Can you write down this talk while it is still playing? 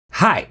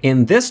Hi,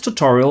 in this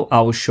tutorial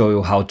I will show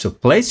you how to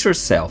place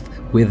yourself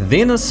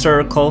within a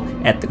circle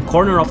at the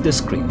corner of the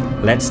screen.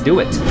 Let's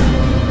do it!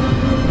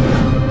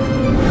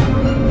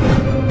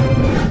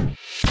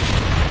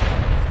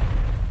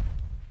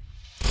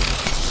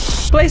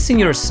 Placing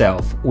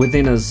yourself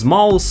within a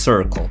small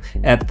circle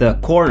at the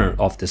corner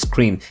of the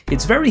screen,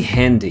 it's very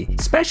handy,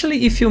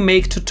 especially if you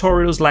make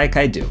tutorials like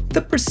I do.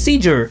 The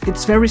procedure,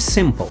 it's very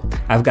simple.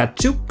 I've got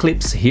two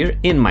clips here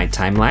in my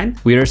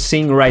timeline. We are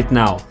seeing right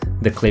now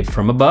the clip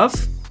from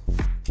above.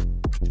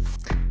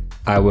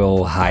 I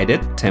will hide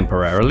it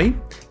temporarily,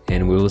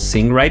 and we will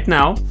see right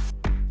now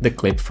the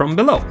clip from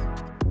below.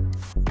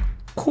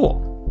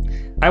 Cool.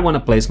 I want to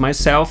place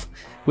myself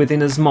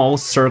within a small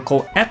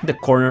circle at the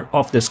corner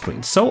of the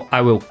screen. So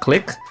I will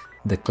click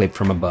the clip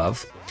from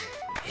above.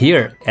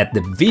 Here at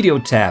the video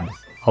tab,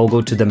 I'll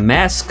go to the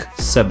mask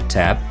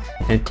sub-tab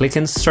and click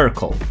in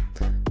circle.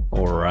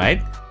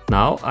 Alright,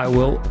 now I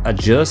will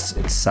adjust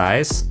its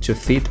size to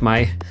fit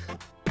my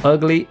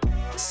ugly,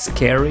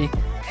 scary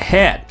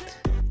head.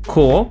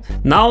 Cool.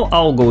 Now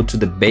I'll go to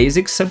the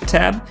basic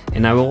sub-tab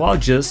and I will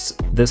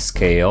adjust the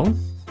scale.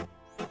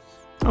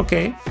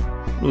 Okay,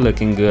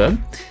 looking good.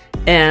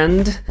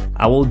 And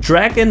I will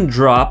drag and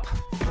drop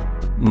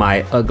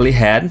my ugly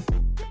head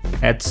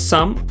at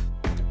some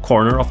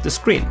corner of the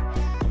screen.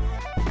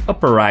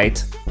 Upper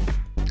right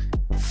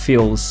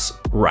feels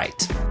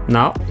right.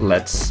 Now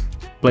let's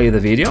play the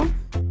video.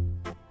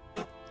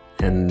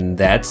 And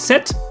that's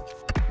it.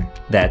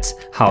 That's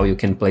how you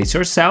can place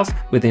yourself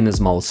within a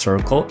small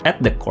circle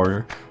at the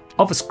corner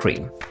of a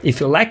screen. If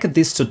you liked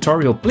this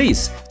tutorial,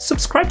 please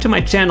subscribe to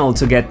my channel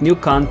to get new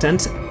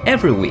content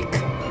every week.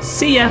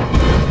 See ya!